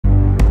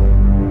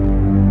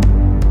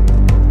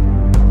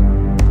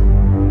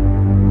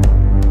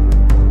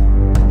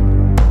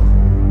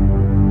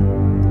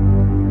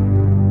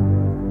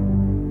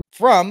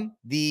from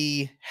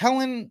the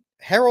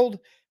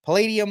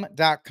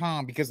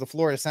heraldpalladium.com, because the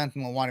Florida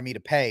Sentinel wanted me to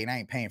pay, and I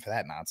ain't paying for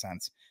that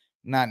nonsense.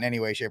 Not in any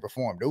way, shape, or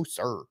form. No,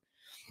 sir.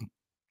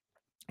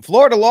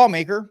 Florida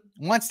lawmaker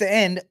wants to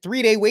end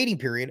 3-day waiting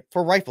period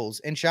for rifles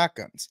and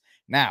shotguns.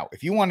 Now,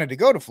 if you wanted to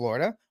go to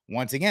Florida,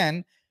 once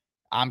again,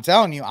 I'm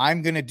telling you,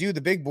 I'm going to do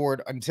the big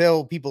board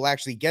until people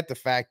actually get the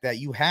fact that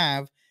you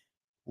have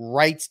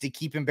rights to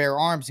keep and bear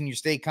arms in your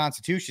state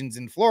constitutions.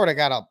 And Florida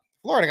got a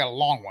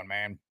long one,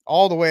 man,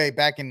 all the way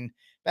back in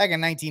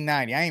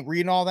 1990. I ain't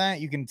reading all that.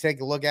 You can take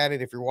a look at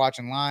it if you're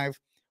watching live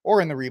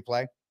or in the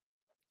replay.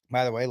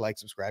 By the way, like,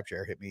 subscribe,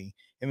 share, hit me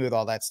with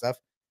all that stuff.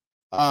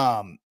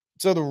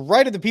 So the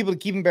right of the people to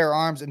keep and bear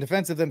arms in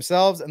defense of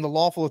themselves and the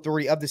lawful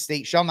authority of the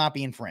state shall not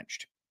be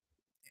infringed,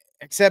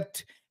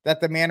 except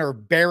that the manner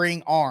of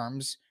bearing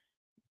arms,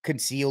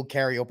 concealed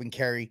carry, open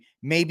carry,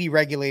 may be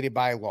regulated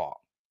by law.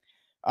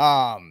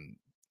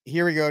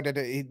 Here we go.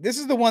 This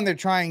is the one they're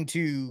trying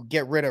to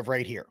get rid of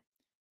right here.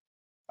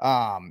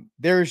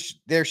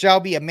 There shall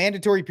be a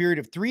mandatory period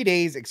of 3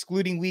 days,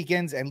 excluding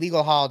weekends and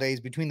legal holidays,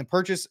 between the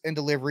purchase and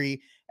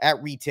delivery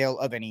at retail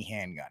of any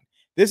handgun.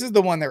 This is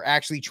the one they're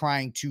actually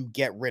trying to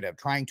get rid of,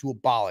 trying to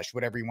abolish,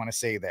 whatever you want to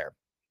say there.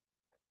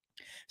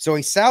 So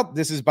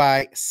this is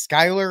by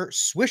Skylar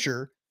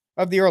Swisher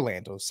of the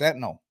Orlando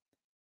Sentinel.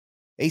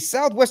 A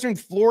southwestern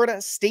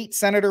Florida state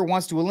senator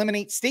wants to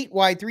eliminate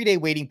statewide 3-day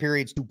waiting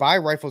periods to buy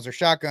rifles or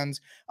shotguns,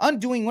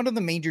 undoing one of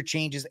the major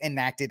changes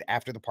enacted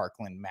after the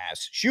Parkland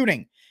mass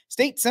shooting.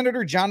 State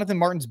Senator Jonathan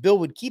Martin's bill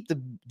would keep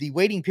the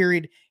waiting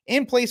period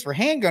in place for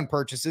handgun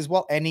purchases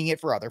while ending it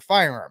for other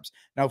firearms.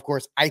 Now, of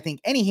course, I think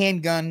any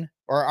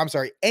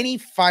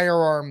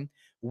firearm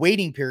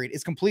waiting period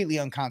is completely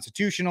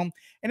unconstitutional,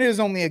 and it is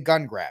only a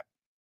gun grab.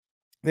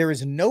 There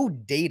is no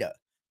data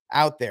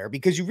out there,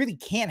 because you really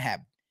can't have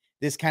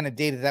this kind of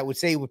data that would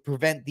say it would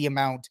prevent the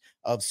amount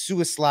of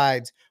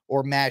suicides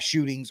or mass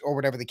shootings or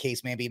whatever the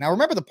case may be. Now,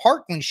 remember the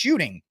Parkland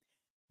shooting,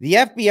 the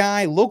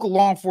FBI, local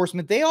law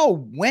enforcement, they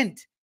all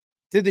went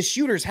to the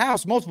shooter's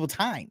house multiple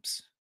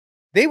times.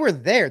 They were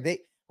there.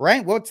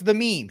 Right? What's the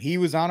meme? He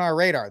was on our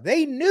radar.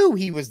 They knew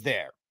he was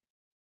there.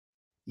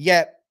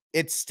 Yet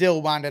it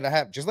still wanted to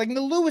happen. Just like in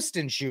the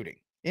Lewiston shooting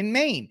in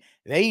Maine.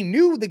 They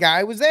knew the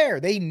guy was there.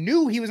 They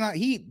knew he was on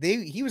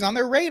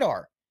their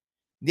radar.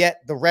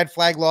 Yet the red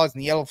flag laws and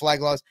the yellow flag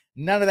laws,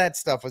 none of that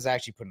stuff was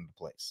actually put into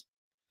place.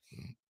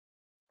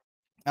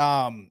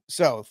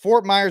 So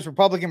Fort Myers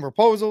Republican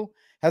proposal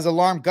has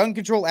alarmed gun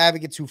control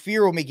advocates who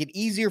fear will make it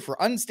easier for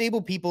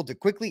unstable people to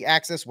quickly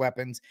access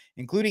weapons,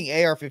 including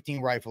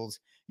AR-15 rifles,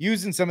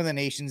 used in some of the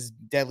nation's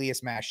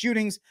deadliest mass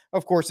shootings.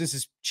 Of course, this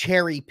is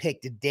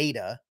cherry-picked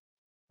data,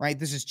 right?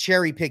 This is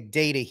cherry-picked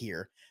data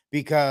here,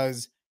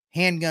 because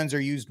handguns are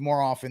used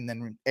more often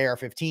than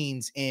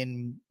AR-15s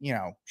in,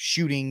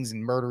 shootings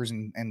and murders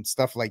and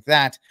stuff like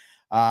that.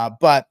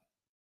 But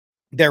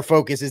their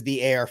focus is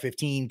the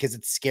AR-15 because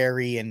it's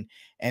scary and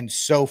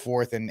so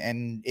forth.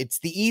 And it's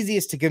the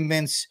easiest to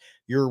convince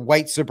your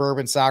white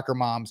suburban soccer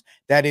moms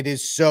that it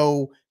is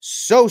so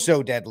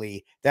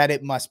deadly that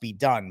it must be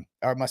done,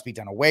 or must be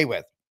done away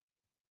with.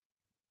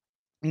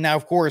 Now,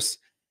 of course,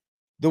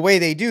 the way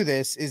they do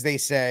this is they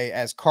say,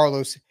 as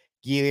Carlos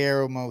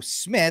Guillermo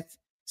Smith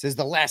says,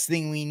 the last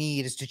thing we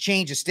need is to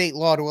change a state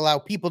law to allow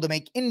people to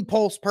make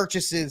impulse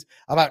purchases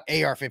about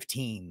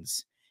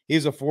AR-15s.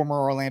 He's a former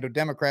Orlando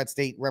Democrat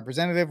state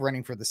representative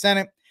running for the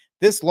Senate.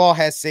 This law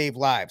has saved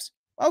lives.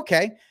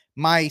 Okay,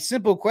 my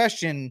simple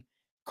question,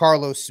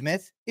 Carlos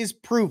Smith, is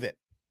prove it.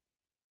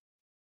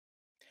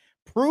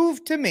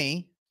 Prove to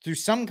me, through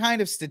some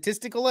kind of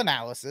statistical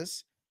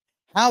analysis,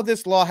 how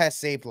this law has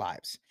saved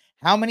lives.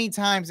 How many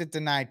times it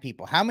denied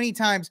people? How many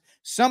times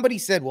somebody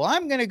said, well,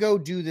 I'm going to go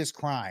do this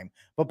crime,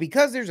 but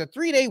because there's a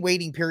 3-day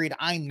waiting period,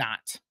 I'm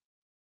not.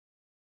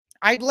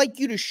 I'd like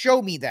you to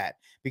show me that,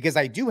 because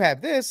I do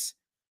have this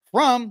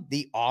from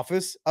the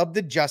Office of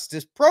the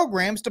Justice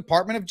Programs,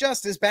 Department of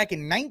Justice, back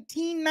in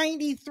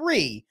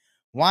 1993,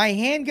 why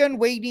handgun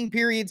waiting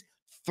periods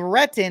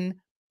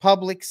threaten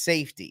public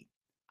safety.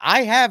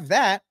 I have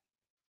that.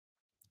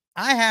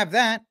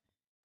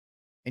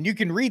 And you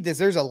can read this.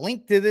 There's a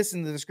link to this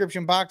in the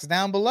description box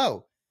down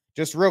below.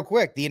 Just real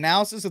quick, the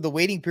analysis of the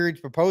waiting periods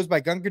proposed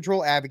by gun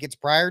control advocates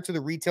prior to the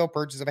retail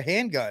purchase of a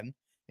handgun,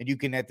 and you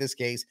can, at this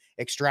case,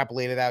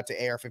 extrapolate it out to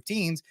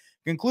AR-15s,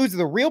 concludes that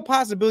the real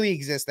possibility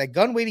exists that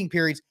gun waiting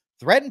periods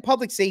threaten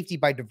public safety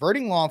by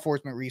diverting law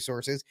enforcement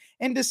resources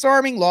and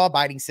disarming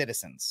law-abiding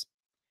citizens.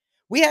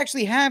 We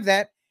actually have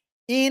that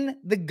in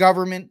the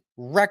government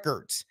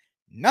records.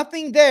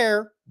 Nothing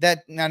there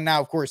that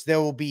now, of course,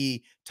 there will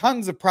be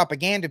tons of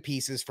propaganda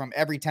pieces from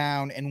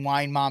Everytown and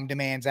Wine Mom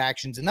Demands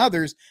Actions and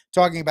others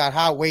talking about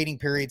how waiting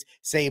periods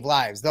save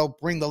lives. They'll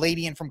bring the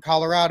lady in from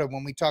Colorado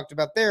when we talked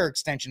about their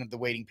extension of the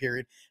waiting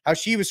period, how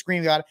she was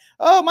screaming about,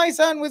 oh, my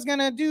son was going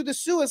to do the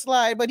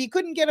suicide, but he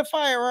couldn't get a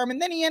firearm,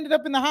 and then he ended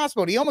up in the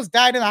hospital. He almost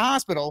died in the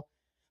hospital,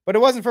 but it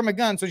wasn't from a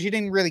gun, so she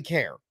didn't really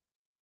care.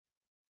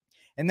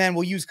 And then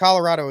we'll use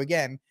Colorado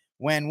again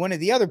when one of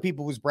the other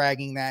people was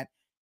bragging that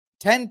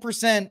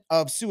 10%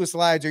 of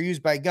suicides are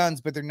used by guns,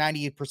 but they're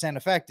 98%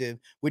 effective,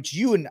 which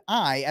you and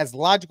I, as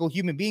logical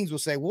human beings, will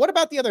say, well, what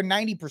about the other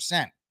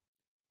 90%?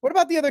 What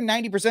about the other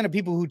 90% of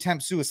people who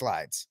attempt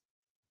suicides?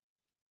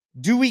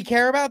 Do we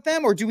care about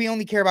them, or do we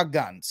only care about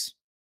guns?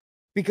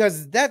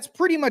 Because that's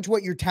pretty much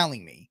what you're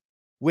telling me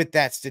with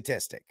that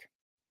statistic.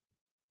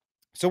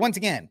 So once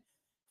again,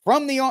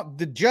 from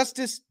the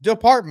Justice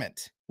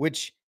Department,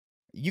 which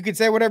you could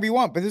say whatever you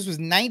want, but this was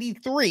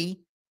 93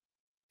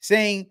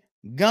 saying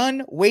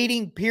gun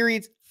waiting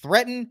periods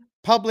threaten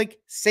public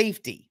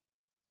safety.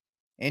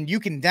 And you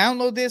can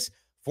download this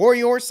for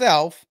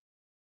yourself.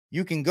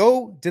 You can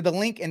go to the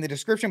link in the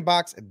description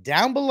box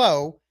down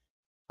below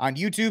on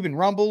YouTube and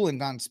Rumble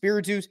and on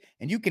Spiritus,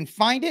 and you can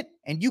find it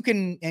and you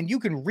can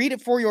read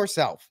it for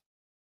yourself.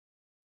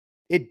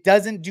 It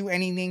doesn't do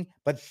anything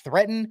but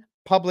threaten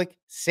public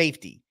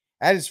safety.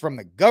 That is from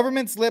the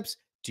government's lips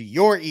to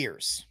your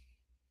ears.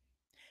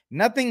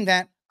 Nothing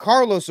that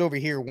Carlos over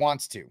here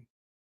wants to.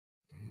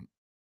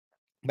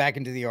 Back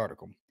into the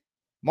article.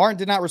 Martin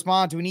did not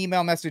respond to an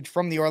email message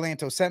from the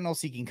Orlando Sentinel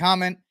seeking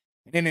comment.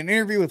 In an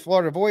interview with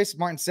Florida Voice,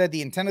 Martin said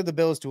the intent of the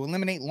bill is to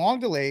eliminate long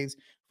delays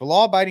for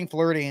law-abiding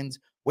Floridians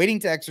waiting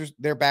to exercise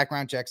their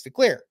background checks to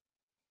clear.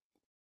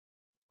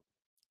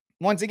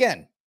 Once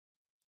again,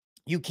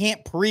 you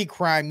can't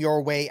pre-crime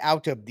your way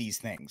out of these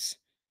things.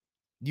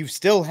 You've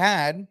still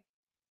had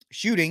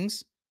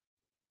shootings.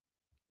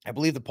 I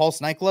believe the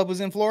Pulse nightclub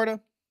was in Florida.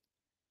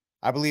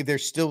 I believe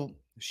there's still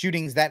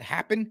shootings that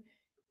happen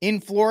in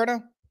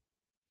Florida.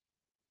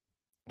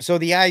 So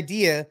the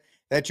idea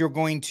that you're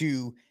going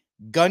to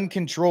gun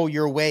control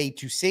your way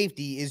to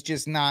safety is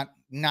just not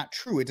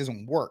true. It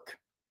doesn't work.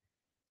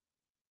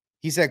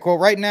 He said, quote,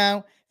 right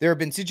now, there have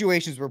been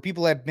situations where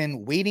people have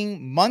been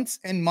waiting months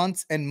and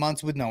months and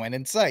months with no end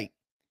in sight.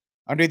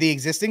 Under the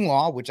existing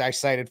law, which I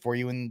cited for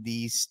you in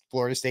the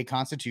Florida State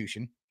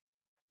Constitution,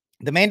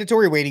 the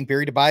mandatory waiting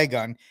period to buy a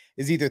gun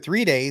is either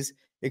 3 days,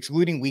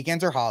 excluding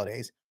weekends or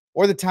holidays,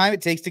 or the time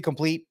it takes to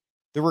complete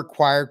the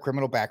required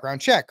criminal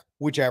background check,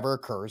 whichever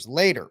occurs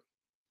later.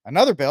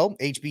 Another bill,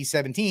 HB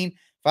 17,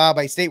 filed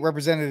by State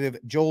Representative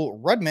Joel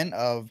Rudman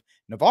of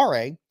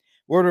Navarre,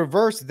 would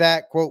reverse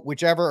that, quote,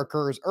 whichever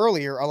occurs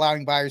earlier,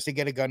 allowing buyers to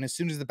get a gun as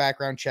soon as the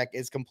background check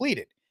is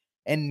completed.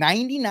 And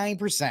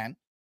 99%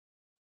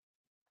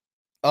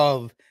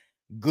 of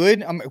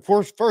good,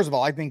 first of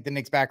all, I think the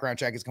NICS background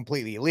check is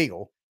completely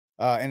illegal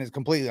and is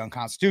completely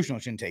unconstitutional.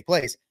 It shouldn't take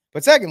place.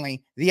 But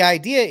secondly, the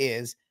idea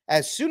is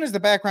as soon as the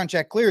background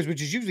check clears,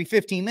 which is usually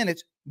 15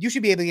 minutes, you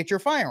should be able to get your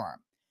firearm.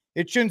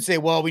 It shouldn't say,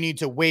 well, we need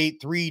to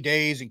wait 3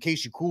 days in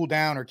case you cool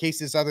down or in case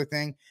this other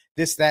thing,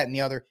 this, that, and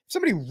the other. If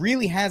somebody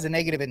really has a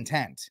negative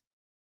intent,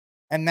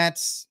 and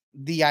that's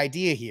the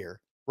idea here,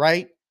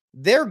 right?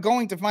 They're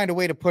going to find a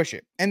way to push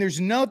it. And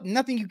there's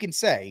nothing you can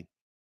say.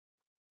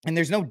 And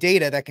there's no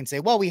data that can say,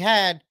 well, we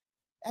had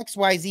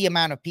XYZ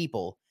amount of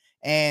people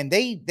and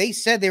they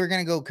said they were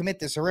going to go commit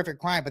this horrific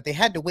crime, but they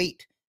had to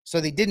wait.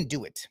 So they didn't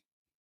do it.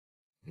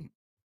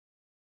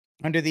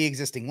 Under the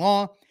existing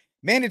law,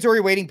 mandatory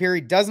waiting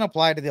period doesn't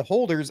apply to the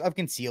holders of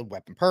concealed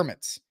weapon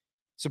permits.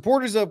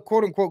 Supporters of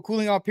quote unquote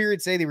cooling off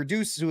periods say they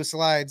reduce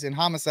suicides and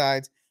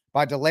homicides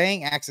by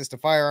delaying access to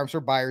firearms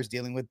for buyers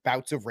dealing with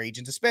bouts of rage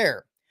and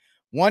despair.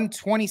 One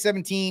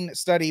 2017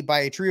 study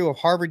by a trio of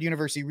Harvard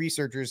University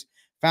researchers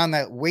found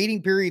that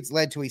waiting periods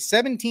led to a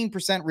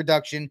 17%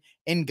 reduction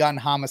in gun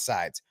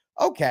homicides.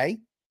 Okay.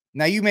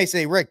 Now you may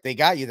say, Rick, they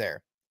got you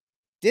there.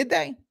 Did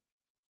they?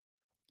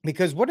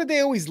 Because what are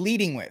they always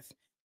leading with?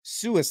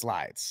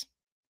 Suicides,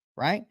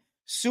 right?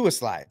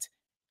 Suicides.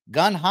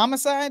 Gun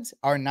homicides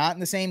are not in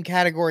the same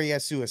category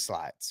as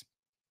suicides.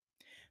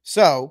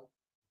 So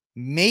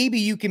maybe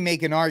you can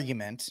make an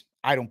argument.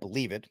 I don't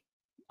believe it.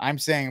 I'm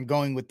saying I'm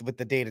going with what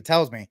the data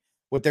tells me.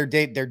 What their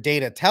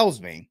data tells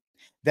me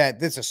that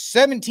there's a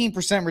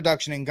 17%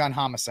 reduction in gun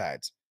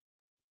homicides.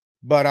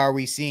 But are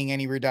we seeing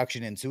any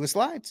reduction in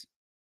suicides?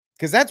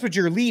 Because that's what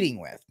you're leading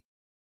with.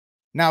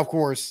 Now, of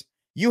course,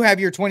 you have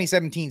your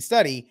 2017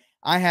 study.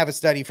 I have a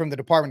study from the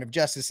Department of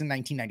Justice in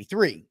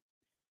 1993.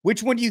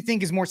 Which one do you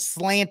think is more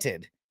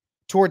slanted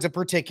towards a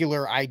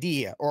particular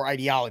idea or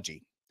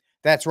ideology?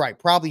 That's right,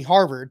 probably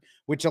Harvard,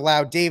 which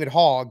allowed David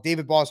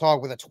Boss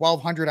Hogg with a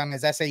 1200 on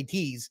his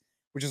SATs,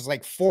 which is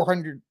like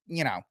 400,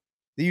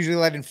 they usually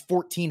let in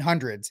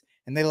 1400s,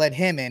 and they let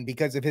him in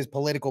because of his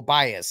political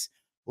bias.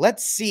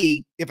 Let's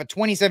see if a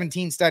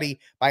 2017 study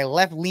by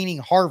left-leaning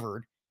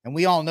Harvard, and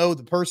we all know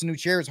the person who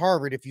chairs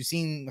Harvard, if you've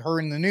seen her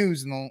in the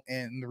news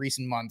in the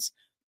recent months,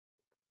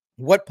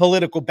 what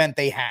political bent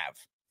they have.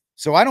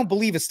 So I don't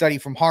believe a study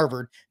from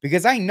Harvard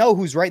because I know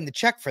who's writing the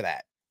check for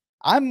that.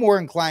 I'm more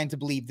inclined to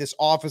believe this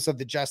Office of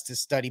the Justice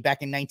study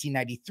back in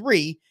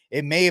 1993.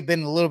 It may have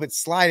been a little bit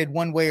slided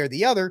one way or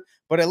the other,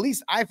 but at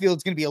least I feel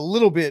it's going to be a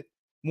little bit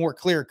more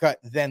clear-cut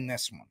than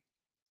this one.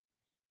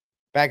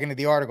 Back into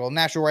the article,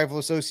 National Rifle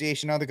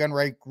Association and other gun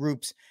right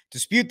groups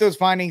dispute those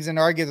findings and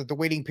argue that the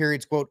waiting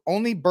periods, quote,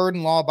 only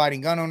burden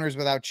law-abiding gun owners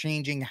without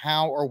changing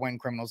how or when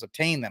criminals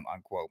obtain them,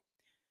 unquote.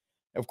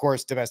 Of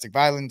course, domestic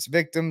violence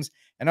victims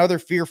and other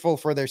fearful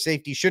for their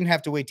safety shouldn't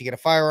have to wait to get a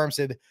firearm,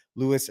 said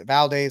Luis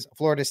Valdez,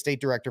 Florida State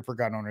Director for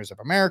Gun Owners of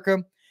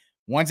America.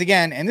 Once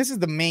again, and this is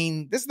the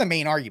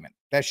main argument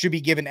that should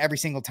be given every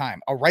single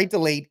time. A right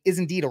delayed is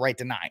indeed a right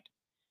denied.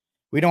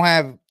 We don't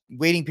have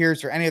waiting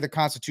periods for any other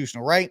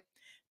constitutional right.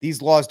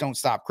 These laws don't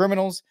stop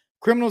criminals.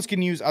 Criminals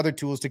can use other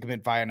tools to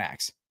commit violent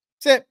acts.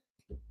 That's it.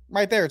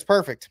 Right there. It's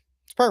perfect.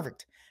 It's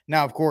perfect.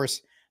 Now, of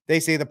course, they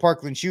say the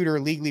Parkland shooter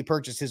legally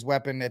purchased his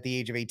weapon at the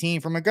age of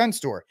 18 from a gun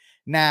store.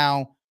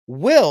 Now,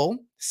 will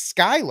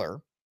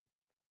Skylar,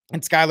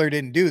 and Skylar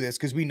didn't do this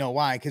because we know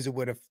why, because it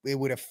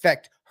would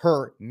affect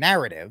her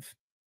narrative.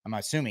 I'm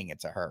assuming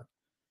it's a her.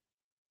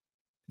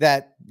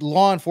 That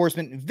law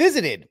enforcement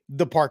visited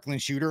the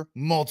Parkland shooter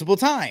multiple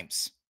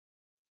times.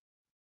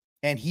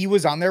 And he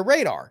was on their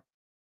radar.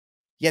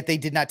 Yet they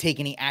did not take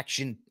any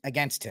action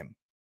against him.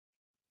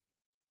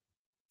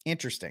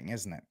 Interesting,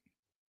 isn't it?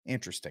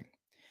 Interesting.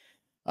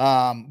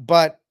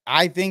 But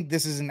I think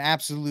this is an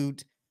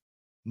absolute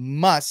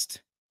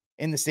must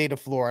in the state of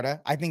Florida.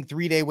 I think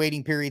 3-day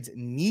waiting periods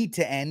need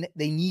to end.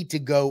 They need to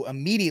go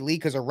immediately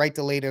because a right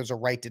delayed is a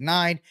right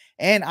denied.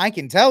 And I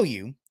can tell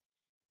you,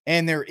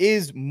 and there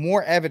is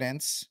more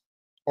evidence,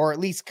 or at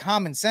least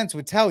common sense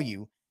would tell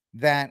you,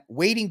 that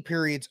waiting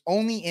periods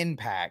only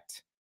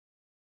impact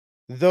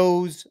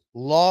those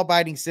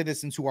law-abiding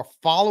citizens who are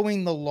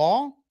following the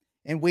law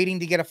and waiting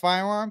to get a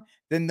firearm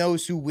than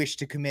those who wish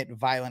to commit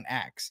violent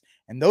acts.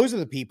 And those are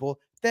the people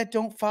that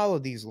don't follow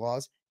these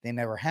laws. They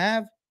never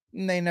have,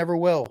 and they never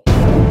will.